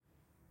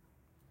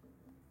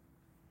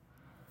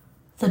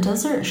The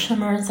desert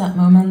shimmers at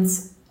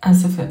moments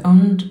as if it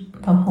owned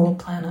the whole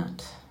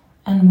planet,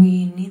 and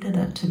we needed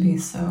it to be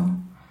so.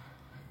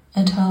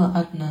 Etel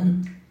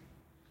Adnan.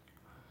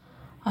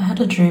 I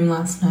had a dream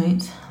last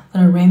night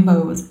that a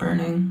rainbow was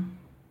burning.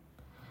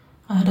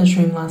 I had a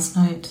dream last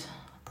night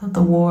that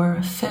the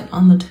war fit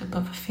on the tip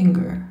of a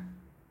finger.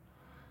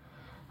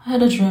 I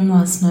had a dream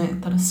last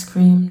night that a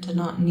scream did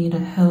not need a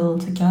hill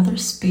to gather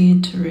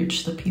speed to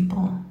reach the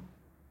people.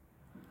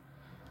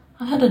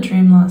 I had a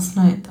dream last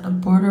night that a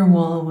border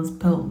wall was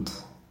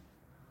built.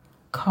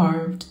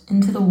 Carved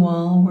into the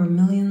wall were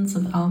millions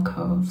of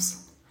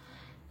alcoves.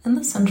 In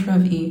the center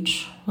of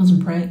each was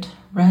a bright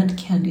red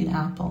candied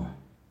apple.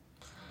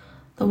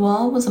 The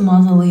wall was a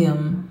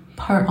mausoleum,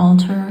 part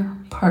altar,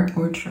 part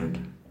orchard.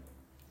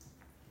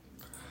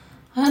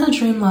 I had a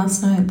dream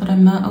last night that I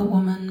met a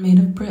woman made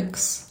of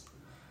bricks.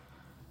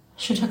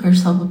 She took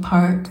herself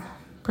apart,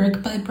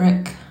 brick by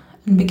brick,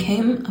 and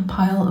became a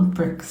pile of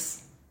bricks.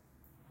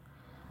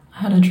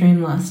 I had a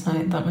dream last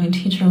night that my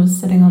teacher was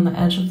sitting on the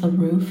edge of the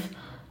roof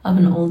of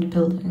an old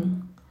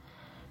building.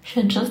 She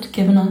had just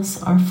given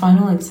us our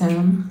final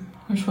exam,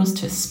 which was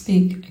to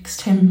speak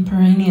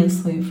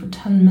extemporaneously for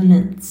 10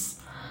 minutes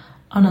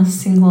on a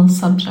single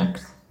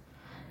subject,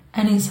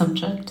 any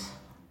subject.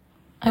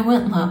 I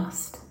went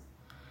last.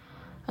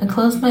 I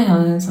closed my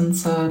eyes and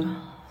said,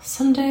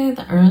 "Someday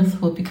the earth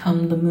will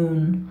become the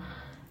moon,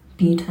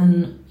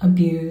 beaten,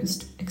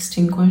 abused,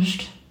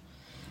 extinguished,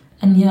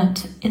 and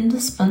yet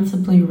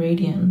indispensably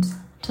radiant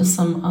to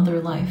some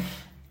other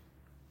life."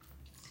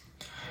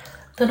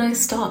 Then I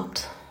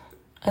stopped.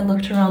 I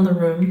looked around the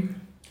room.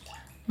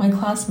 My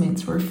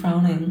classmates were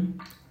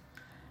frowning.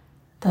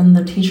 Then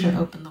the teacher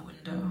opened the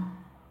window.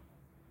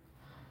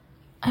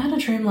 I had a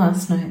dream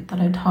last night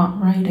that I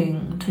taught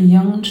writing to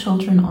young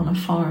children on a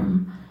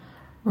farm.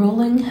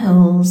 Rolling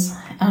hills,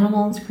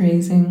 animals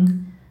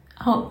grazing,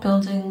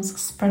 outbuildings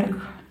spread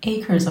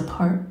acres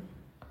apart.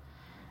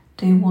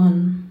 Day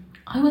 1.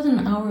 I was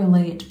an hour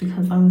late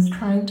because I was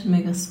trying to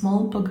make a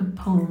small book of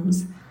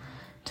poems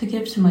to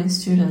give to my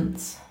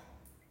students,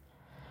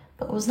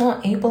 but was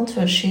not able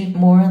to achieve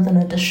more than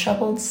a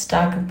disheveled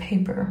stack of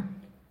paper.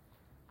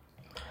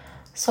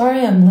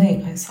 "Sorry I'm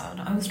late," I said.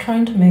 "I was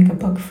trying to make a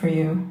book for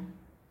you."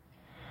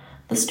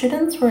 The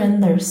students were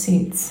in their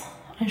seats.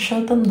 I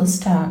showed them the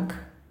stack.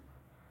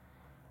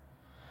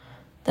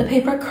 The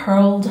paper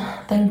curled,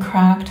 then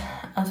cracked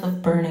as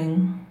if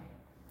burning.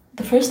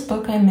 The first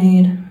book I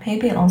made,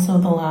 maybe also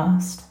the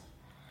last.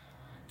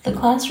 The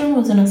classroom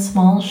was in a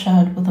small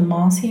shed with a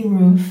mossy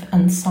roof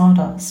and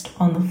sawdust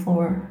on the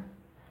floor.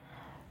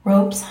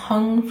 Ropes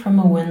hung from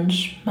a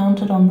winch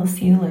mounted on the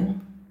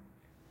ceiling.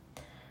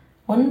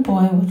 One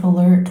boy with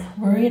alert,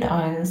 worried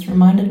eyes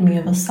reminded me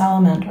of a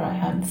salamander I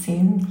had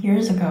seen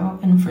years ago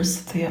in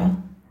Forsythia.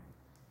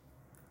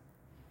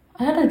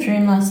 I had a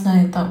dream last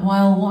night that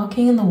while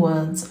walking in the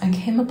woods, I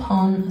came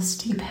upon a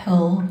steep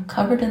hill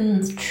covered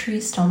in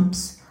tree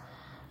stumps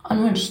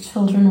on which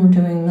children were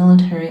doing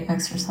military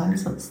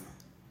exercises.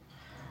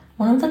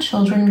 One of the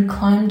children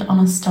climbed on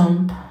a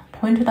stump,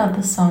 pointed at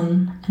the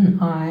sun and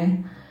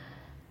I,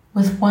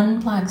 with one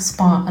black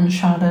spot, and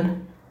shouted,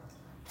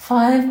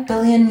 5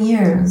 billion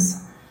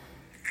years!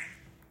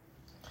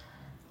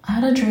 I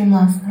had a dream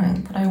last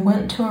night that I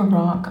went to a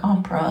rock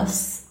opera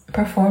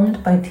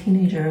performed by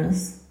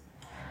teenagers.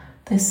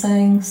 They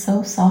sang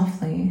so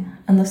softly,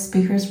 and the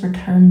speakers were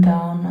turned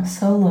down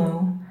so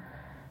low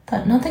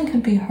that nothing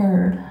could be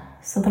heard,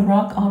 so the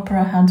rock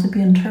opera had to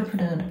be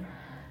interpreted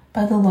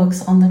by the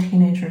looks on the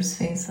teenagers'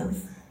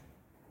 faces.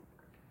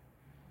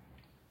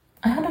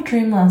 I had a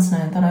dream last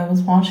night that I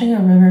was watching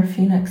a River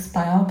Phoenix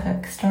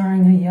biopic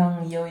starring a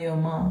young Yo-Yo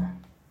Ma,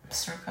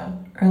 circa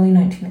early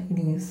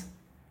 1980s.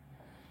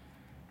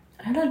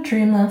 I had a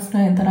dream last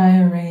night that I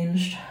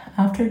arranged,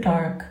 after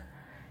dark,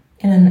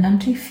 in an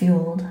empty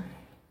field,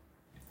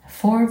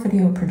 4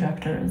 video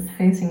projectors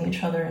facing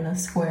each other in a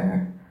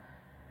square.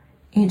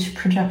 Each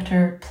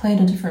projector played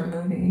a different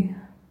movie.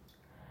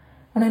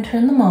 When I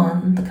turned them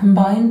on, the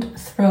combined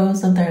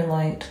throws of their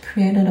light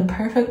created a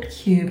perfect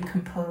cube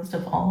composed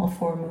of all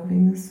 4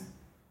 movies.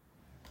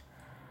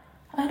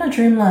 I had a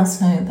dream last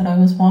night that I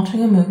was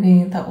watching a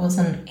movie that was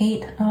an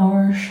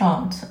 8-hour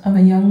shot of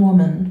a young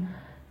woman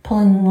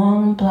pulling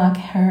long black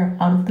hair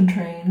out of the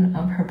drain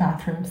of her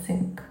bathroom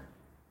sink.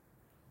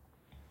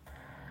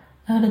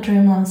 I had a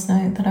dream last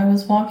night that I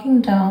was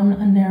walking down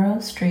a narrow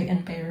street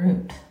in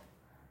Beirut.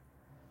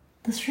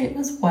 The street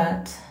was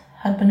wet,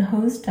 had been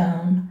hosed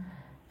down,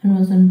 and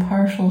was in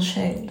partial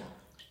shade.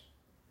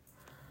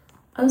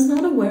 I was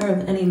not aware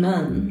of any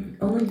men,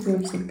 only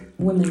groups of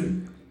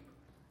women,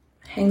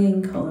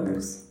 hanging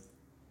colors.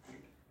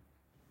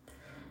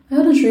 I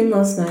had a dream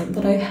last night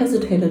that I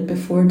hesitated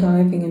before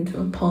diving into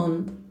a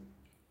pond.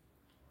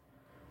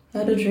 I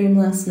had a dream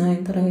last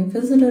night that I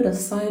visited a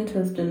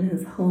scientist in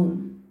his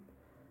home.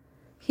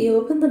 He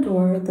opened the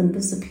door, then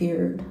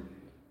disappeared.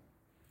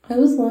 I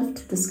was left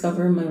to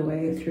discover my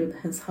way through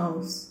his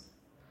house.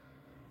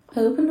 I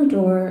opened a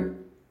door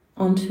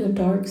onto a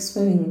dark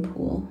swimming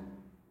pool.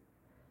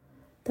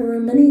 There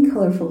were many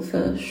colorful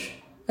fish.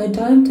 I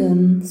dived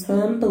in,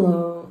 swam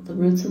below the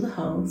roots of the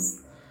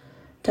house,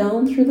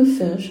 down through the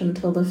fish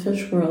until the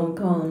fish were all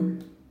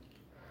gone.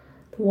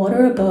 The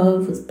water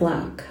above was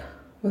black,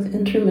 with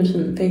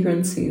intermittent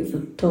vagrancies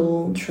of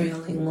dull,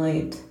 trailing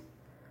light.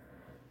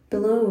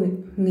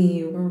 Below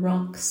me were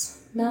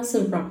rocks,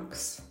 massive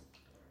rocks.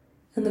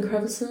 In the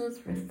crevices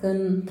were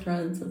thin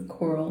threads of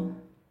coral.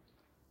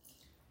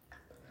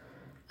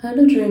 I had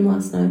a dream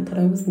last night that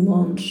I was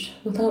launched,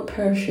 without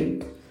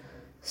parachute,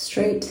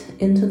 straight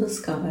into the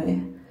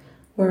sky,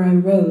 where I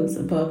rose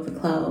above the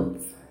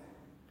clouds.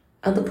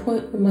 At the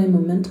point where my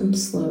momentum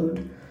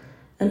slowed,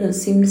 and it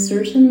seemed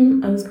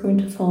certain I was going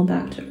to fall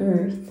back to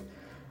earth,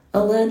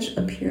 a ledge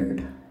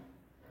appeared.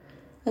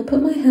 I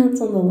put my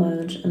hands on the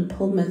ledge and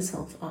pulled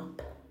myself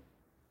up.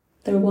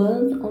 There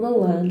was, on the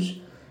ledge,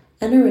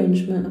 an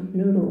arrangement of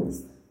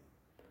noodles.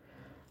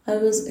 I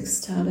was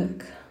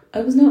ecstatic.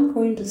 I was not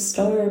going to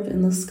starve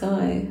in the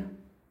sky.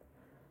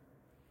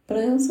 But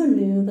I also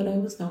knew that I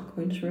was not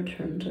going to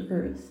return to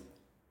Earth.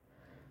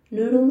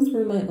 Noodles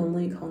were my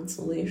only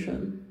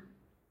consolation.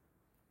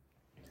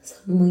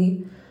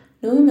 Suddenly,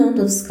 no amount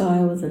of sky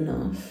was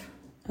enough.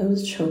 I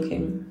was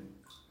choking.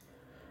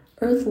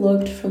 Earth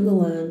looked from the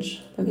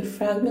ledge like a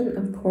fragment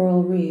of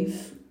coral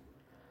reef.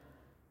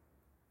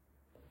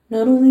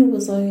 Not only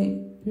was I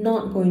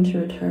not going to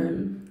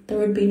return, there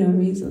would be no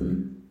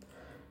reason.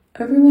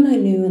 Everyone I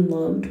knew and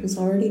loved was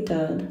already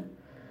dead,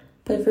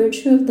 by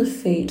virtue of the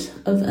fate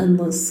of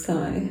endless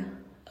sky,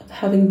 of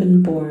having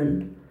been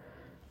born,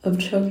 of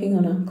choking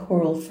on a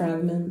coral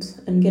fragment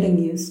and getting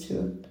used to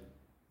it.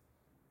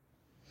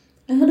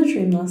 I had a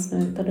dream last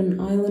night that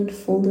an island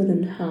folded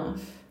in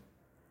half.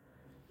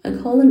 I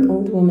called an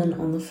old woman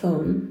on the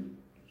phone.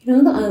 "You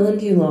know the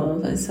island you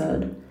love," I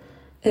said.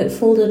 "It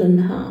folded in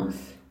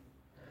half."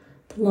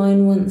 The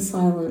line went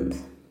silent.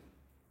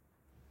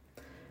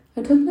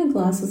 I took my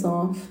glasses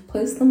off,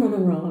 placed them on a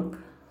rock,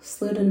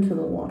 slid into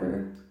the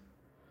water.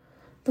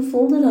 The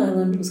folded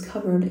island was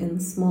covered in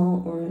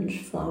small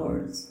orange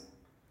flowers,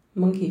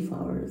 monkey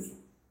flowers.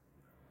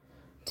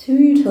 2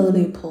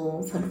 utility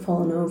poles had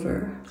fallen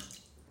over.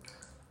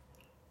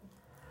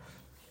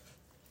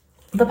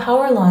 The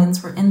power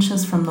lines were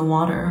inches from the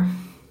water.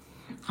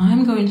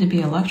 I'm going to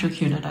be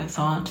electrocuted, I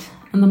thought,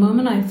 and the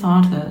moment I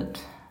thought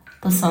it,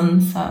 the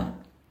sun set.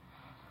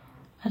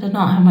 I did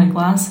not have my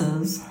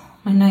glasses.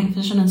 My night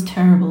vision is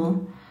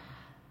terrible.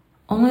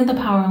 Only the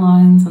power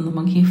lines and the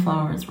monkey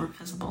flowers were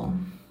visible.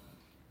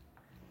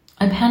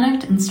 I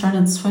panicked and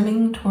started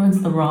swimming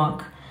towards the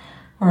rock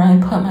where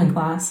I put my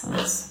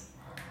glasses,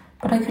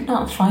 but I could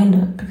not find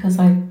it because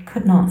I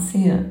could not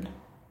see it.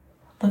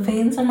 The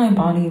veins in my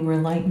body were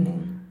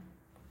lightening.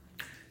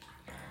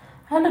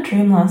 I had a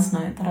dream last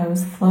night that I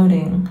was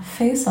floating,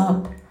 face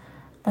up,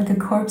 like a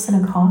corpse in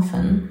a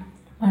coffin,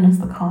 minus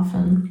the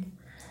coffin,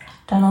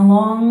 down a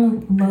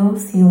long,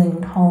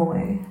 low-ceilinged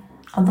hallway,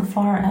 at the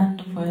far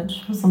end of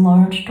which was a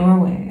large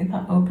doorway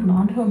that opened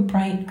onto a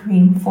bright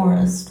green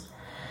forest,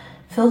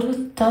 filled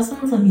with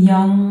dozens of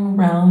young,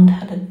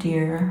 round-headed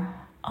deer,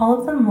 all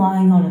of them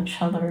lying on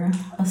each other,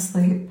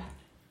 asleep.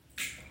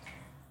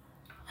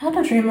 I had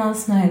a dream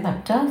last night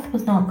that death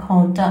was not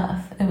called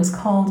death, it was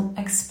called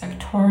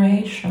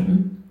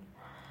expectoration.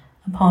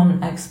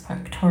 Upon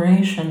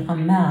expectoration, a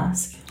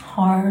mask,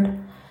 hard,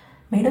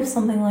 made of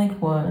something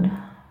like wood,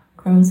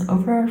 grows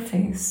over our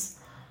face.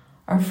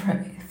 Our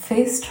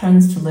face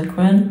turns to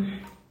liquid.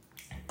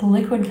 The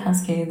liquid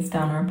cascades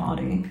down our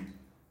body.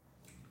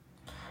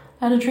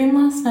 I had a dream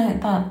last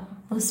night that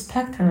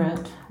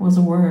lispectorate was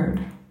a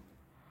word.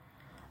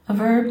 A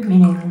verb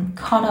meaning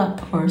caught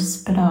up or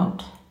spit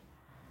out.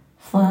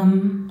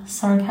 Phlegm,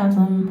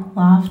 sarcasm,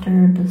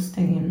 laughter,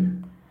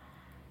 disdain.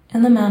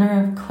 In the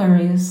manner of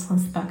Clarice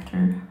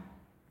Lispector.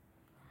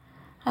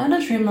 I had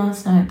a dream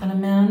last night that a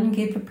man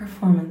gave a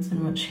performance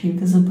in which he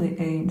visibly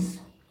aged.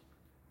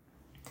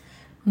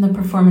 When the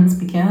performance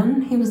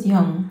began, he was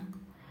young.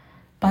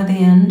 By the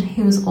end,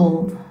 he was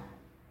old.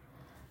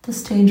 The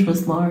stage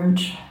was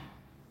large.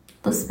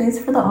 The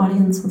space for the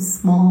audience was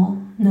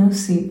small, no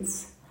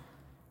seats.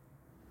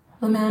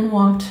 The man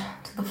walked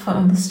to the foot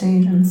of the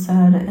stage and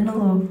said in a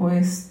low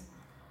voice,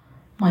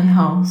 "My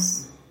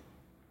house."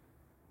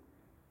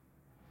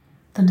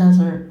 The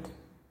desert.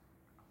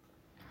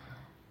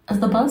 As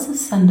the bus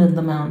ascended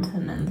the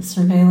mountain and the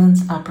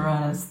surveillance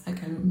apparatus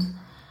thickened,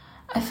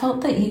 I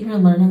felt the eager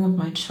learning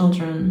of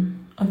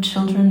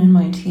children in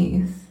my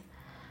teeth,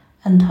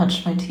 and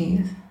touched my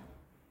teeth.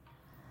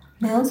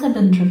 Nails had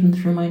been driven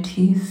through my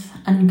teeth,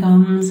 and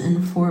gums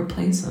in 4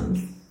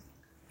 places.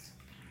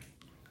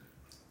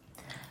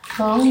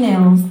 Long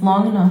nails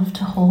long enough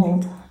to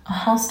hold a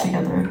house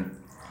together.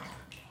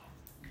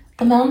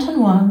 The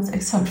mountain was,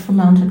 except for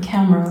mounted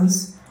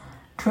cameras,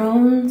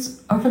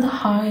 drones over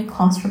the high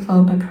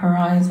claustrophobic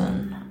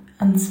horizon,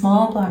 and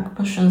small black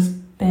bushes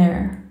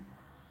bare.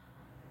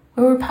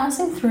 We were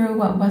passing through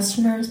what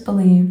Westerners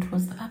believed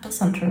was the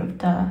epicenter of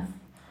death.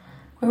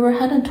 We were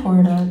headed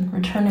toward it,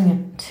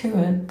 returning to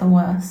it, the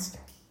West.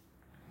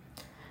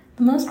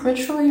 The most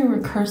ritually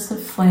recursive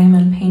flame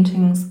and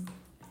paintings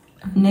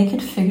of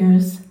naked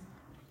figures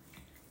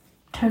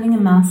turning a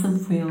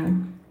massive wheel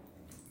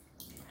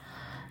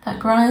that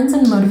grinds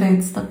and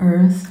motivates the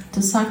earth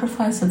to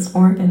sacrifice its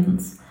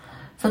organs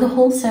for the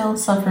wholesale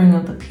suffering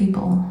of the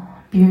people,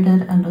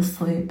 bearded and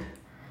asleep,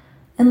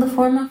 in the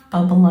form of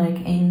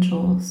bubble-like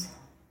angels.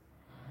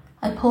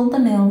 I pulled the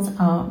nails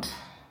out.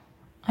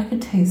 I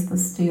could taste the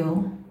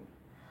steel.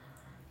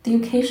 The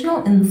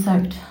occasional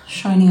insect,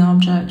 shiny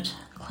object,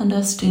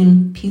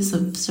 clandestine piece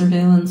of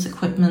surveillance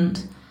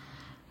equipment,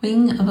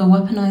 wing of a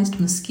weaponized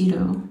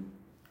mosquito.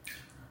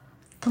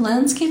 The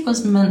landscape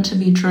was meant to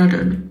be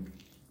dreaded.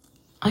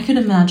 I could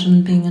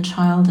imagine being a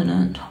child in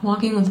it,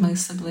 walking with my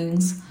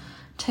siblings,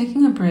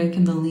 taking a break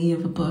in the lee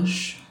of a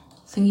bush,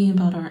 thinking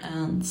about our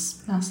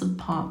ants, massive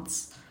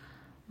pots,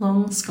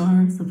 long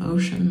scarves of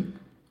ocean.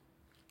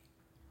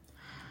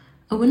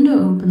 A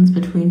window opens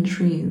between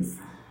trees,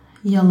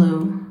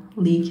 yellow,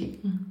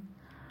 leaking.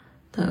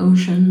 The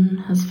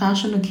ocean has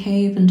fashioned a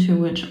cave into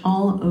which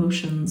all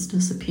oceans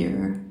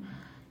disappear,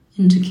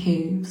 into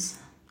caves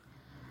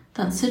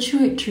that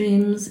situate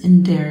dreams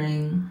in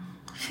daring,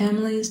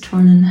 families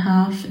torn in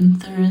half, in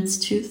thirds,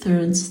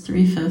 2/3,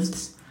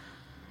 3/5,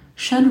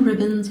 shed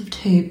ribbons of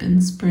tape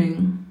in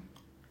spring,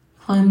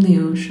 climb the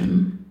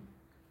ocean.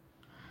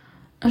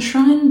 A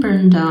shrine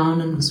burned down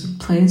and was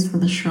replaced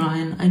with a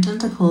shrine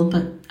identical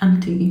but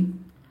empty.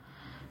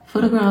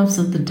 Photographs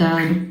of the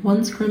dead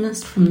once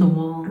grimaced from the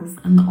walls,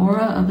 and the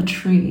aura of a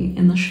tree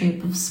in the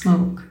shape of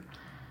smoke,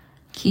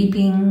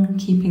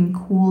 keeping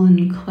cool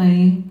in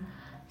clay,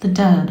 the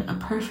dead a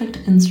perfect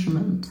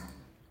instrument.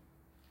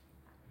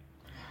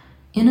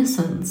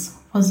 Innocence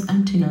was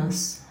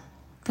emptiness,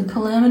 the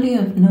calamity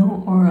of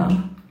no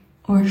aura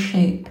or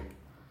shape.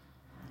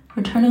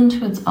 Returning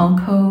to its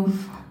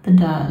alcove, the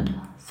dead,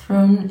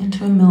 thrown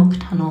into a milk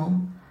tunnel,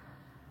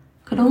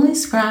 could only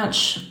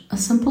scratch a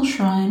simple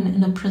shrine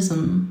in a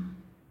prison,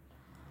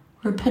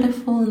 were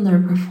pitiful in their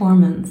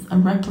performance, a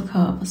replica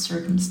of a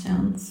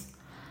circumstance.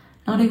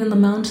 Not even the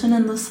mountain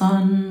and the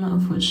sun,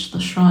 of which the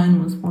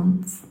shrine was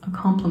once a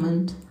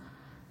complement,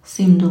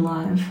 seemed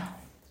alive.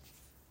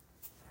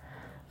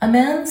 A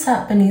man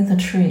sat beneath a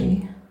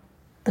tree.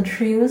 The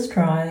tree was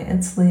dry,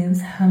 its leaves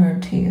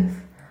hammered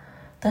teeth.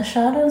 The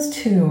shadows,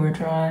 too, were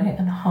dry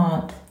and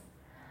hot.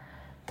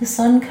 The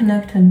sun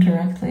connected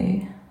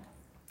directly.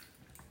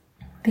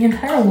 The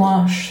entire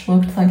wash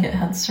looked like it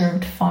had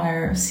served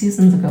fire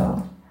seasons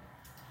ago.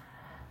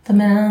 The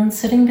man,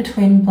 sitting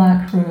between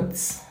black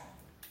roots,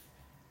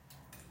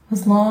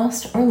 was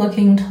lost or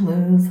looking to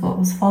lose what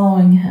was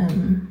following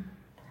him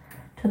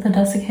to the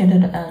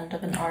desiccated end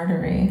of an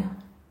artery.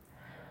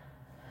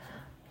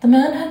 The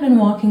man had been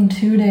walking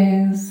 2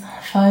 days,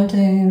 5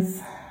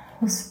 days,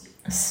 was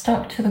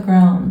stuck to the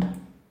ground,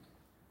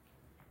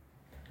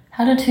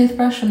 had a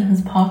toothbrush in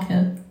his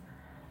pocket,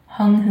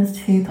 hung his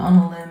teeth on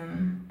a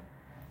limb,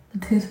 the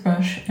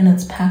toothbrush in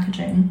its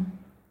packaging.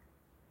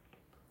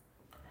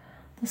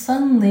 The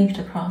sun leaked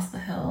across the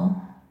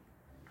hill.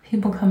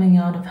 People coming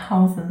out of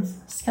houses,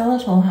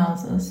 skeletal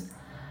houses,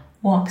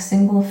 walk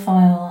single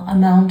file, a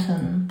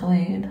mountain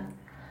blade.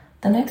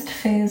 The next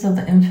phase of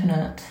the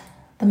infinite,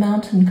 the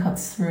mountain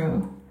cuts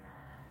through.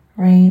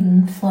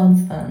 Rain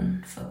floods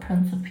then,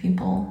 footprints of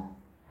people.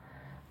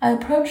 I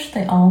approached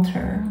the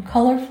altar,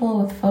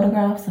 colorful with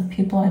photographs of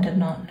people I did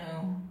not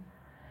know.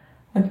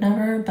 Would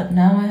never, but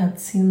now I had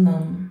seen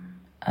them,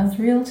 as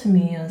real to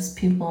me as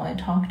people I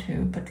talk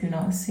to but do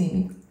not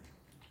see.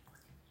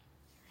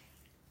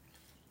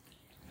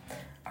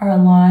 Are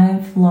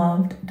alive,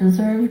 loved,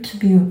 deserve to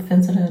be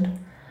visited.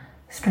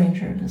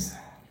 Strangers,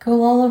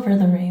 go all over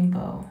the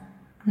rainbow,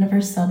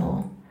 never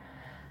settle.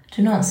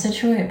 Do not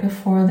situate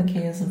before the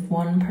gaze of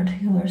one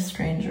particular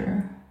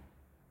stranger.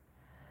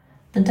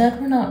 The dead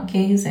were not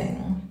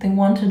gazing, they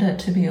wanted it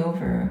to be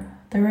over,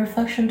 their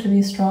reflection to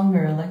be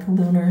stronger like a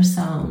lunar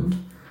sound,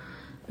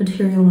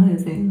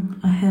 materializing,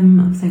 a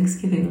hymn of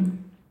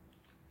thanksgiving.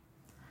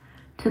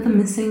 To the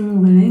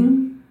missing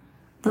living,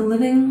 the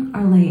living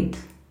are late,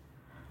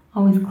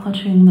 always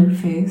clutching their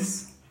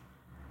face.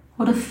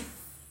 What a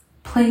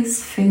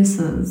place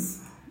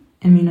faces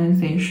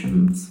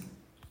immunizations.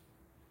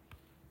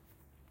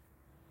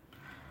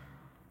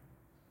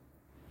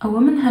 A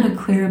woman had a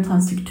clear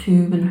plastic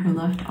tube in her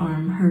left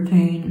arm, her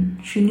vein.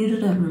 She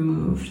needed it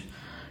removed.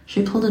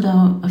 She pulled it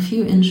out a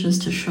few inches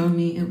to show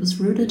me it was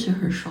rooted to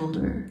her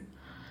shoulder.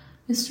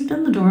 We stood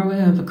in the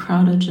doorway of a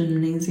crowded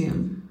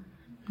gymnasium.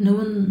 No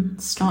one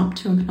stopped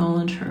to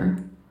acknowledge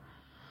her.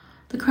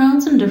 The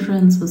crowd's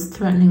indifference was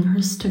threatening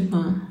her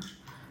stigma.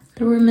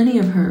 There were many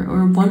of her,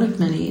 or one of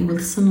many,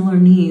 with similar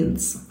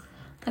needs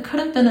that could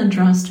have been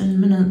addressed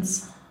in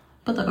minutes,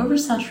 but the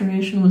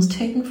oversaturation was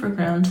taken for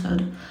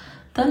granted.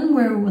 Then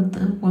where would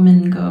the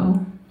women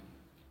go?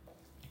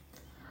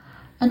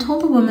 I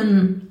told the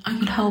woman I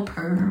could help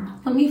her.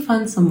 Let me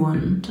find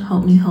someone to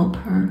help me help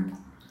her.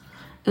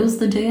 It was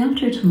the day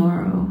after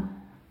tomorrow.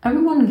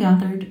 Everyone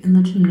gathered in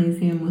the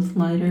gymnasium with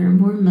lighter,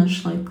 more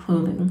mesh-like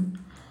clothing.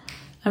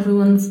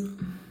 Everyone's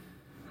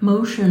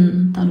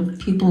motion, that of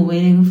people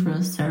waiting for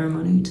a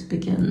ceremony to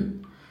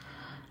begin.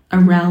 A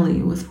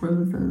rally with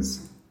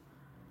roses.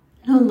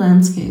 No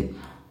landscape.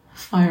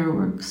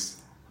 fireworks,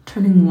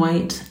 turning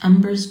white,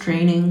 embers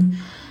draining,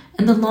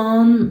 and the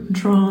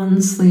long-drawn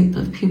sleep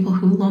of people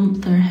who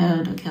lump their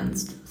head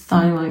against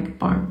thigh-like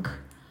bark,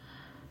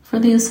 for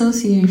the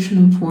association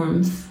of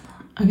warmth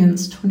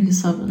against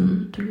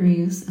 27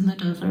 degrees in the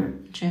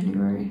desert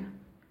January.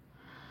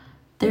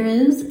 There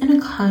is, in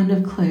a kind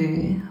of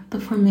clay,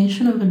 the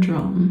formation of a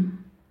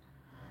drum.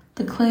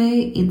 The clay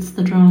eats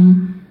the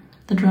drum.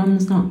 The drum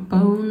is not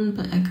bone,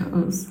 but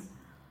echoes.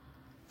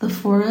 The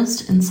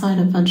forest inside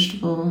a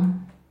vegetable.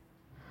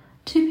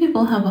 Two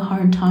people have a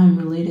hard time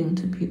relating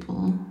to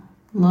people,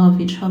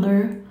 love each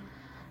other,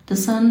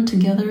 descend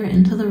together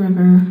into the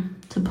river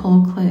to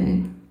pull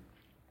clay.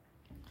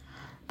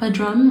 By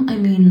drum, I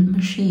mean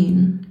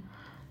machine,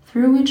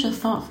 through which a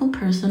thoughtful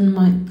person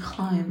might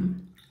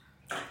climb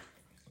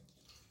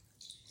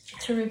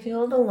to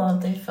reveal the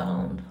love they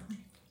found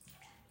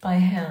by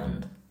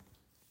hand.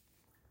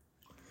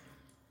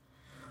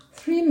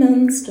 3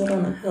 men stood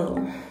on a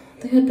hill.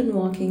 They had been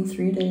walking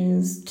 3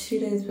 days, 2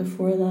 days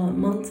before that,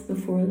 months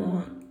before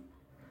that.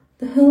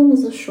 The hill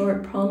was a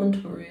short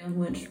promontory on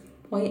which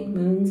white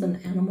moons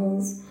and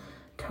animals,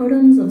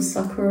 totems of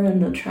succor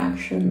and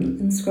attraction,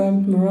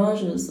 inscribed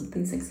mirages of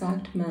these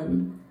exact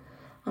men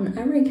on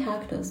every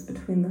cactus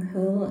between the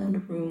hill and a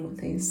room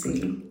with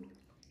AC.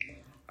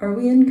 Are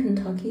we in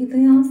Kentucky,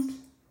 they asked?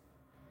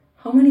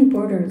 How many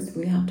borders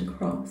do we have to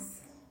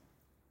cross?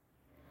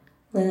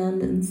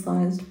 Land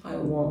incised by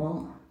a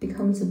wall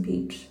becomes a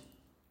beach.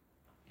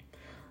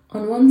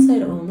 On one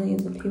side only,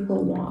 the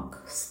people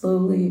walk,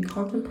 slowly,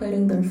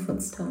 contemplating their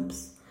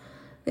footsteps.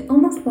 They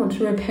almost want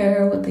to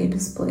repair what they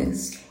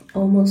displaced.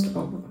 Almost.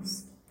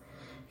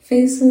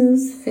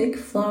 Faces, fake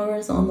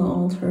flowers on the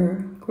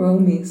altar, grow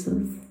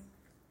mesas.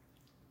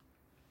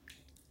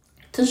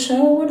 To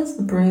show what is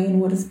the brain,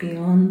 what is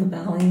beyond the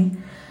valley,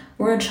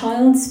 where a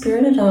child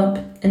spirited up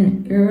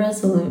an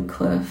irresolute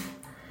cliff,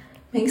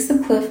 makes the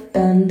cliff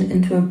bend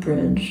into a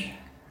bridge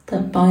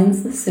that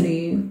binds the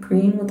city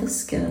green with the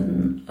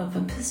skin of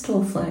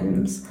pistol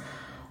flames,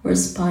 or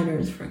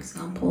spiders, for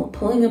example,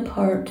 pulling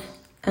apart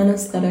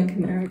anesthetic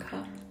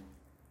America.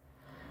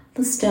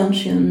 The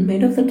stanchion,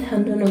 made of the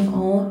tendon of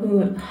all who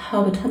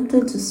have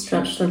attempted to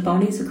stretch their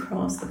bodies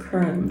across the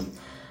current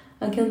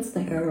against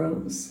the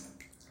arrows,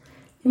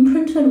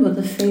 imprinted with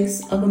the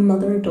face of a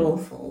mother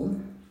doleful,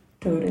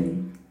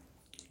 doting.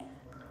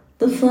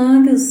 The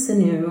flag is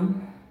sinew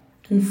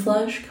and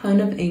flesh,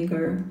 kind of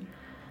anger,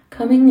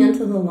 coming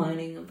into the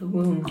lining of the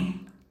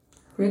womb,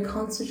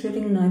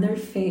 reconstituting neither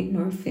fate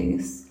nor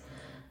face,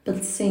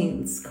 but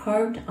saints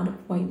carved out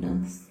of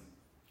whiteness.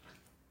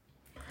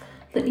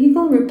 The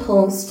eagle,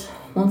 repulsed,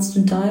 wants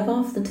to dive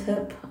off the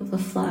tip of the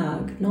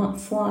flag,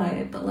 not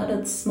fly, but let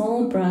its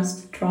small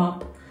breast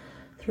drop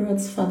through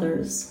its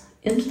feathers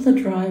into the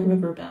dry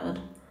riverbed.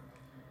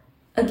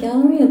 A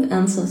gallery of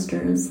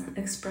ancestors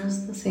express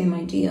the same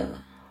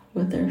idea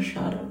with their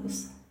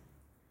shadows.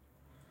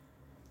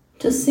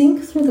 To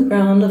sink through the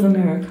ground of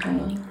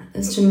America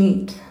is to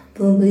meet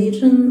the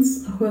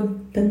legions who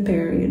have been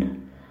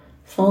buried,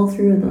 fall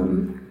through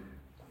them,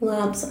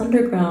 lapse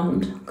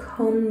underground,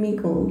 cone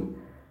meagle,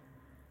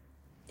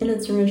 in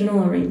its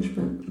original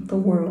arrangement, the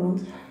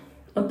world.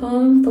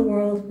 Above the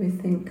world we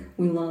think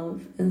we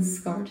love is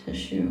scar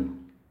tissue.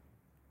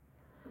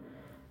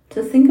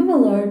 To think of a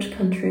large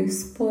country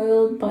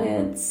spoiled by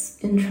its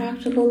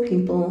intractable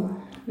people,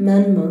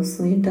 men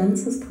mostly,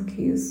 dense as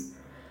cookies,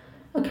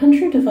 a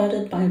country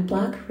divided by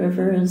black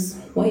rivers,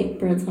 white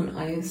birds on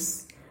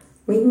ice,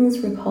 wings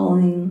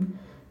recalling,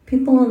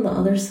 people on the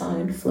other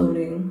side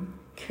floating,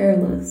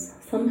 careless,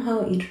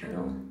 somehow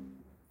eternal.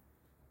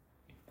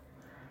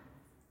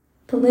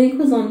 The lake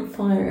was on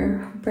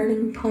fire,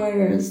 burning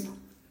pyres.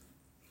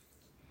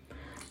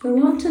 We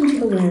walked into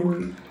the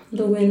wind.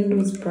 The wind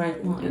was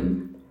bright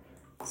lime.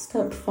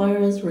 Stepped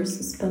fires were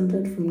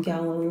suspended from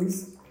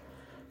gallows.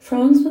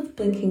 Frogs with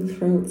blinking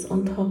throats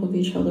on top of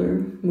each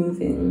other,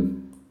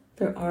 moving,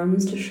 their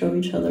arms to show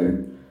each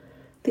other.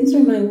 These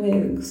are my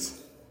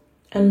wigs.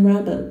 And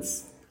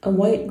rabbits, a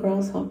white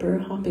grasshopper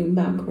hopping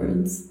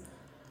backwards.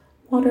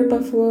 Water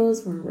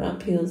buffaloes where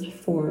rapias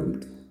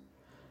formed.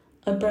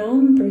 A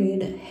brown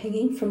braid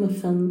hanging from a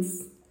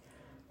fence,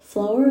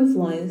 flower of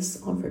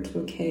lice offered to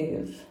a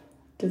cave,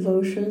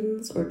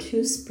 devotions or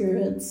two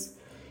spirits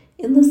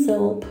in the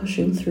cell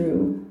pushing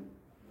through,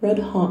 red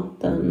hot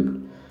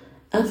then,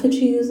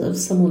 effigies of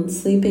someone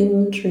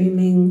sleeping,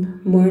 dreaming,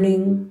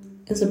 mourning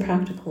is a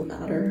practical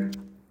matter.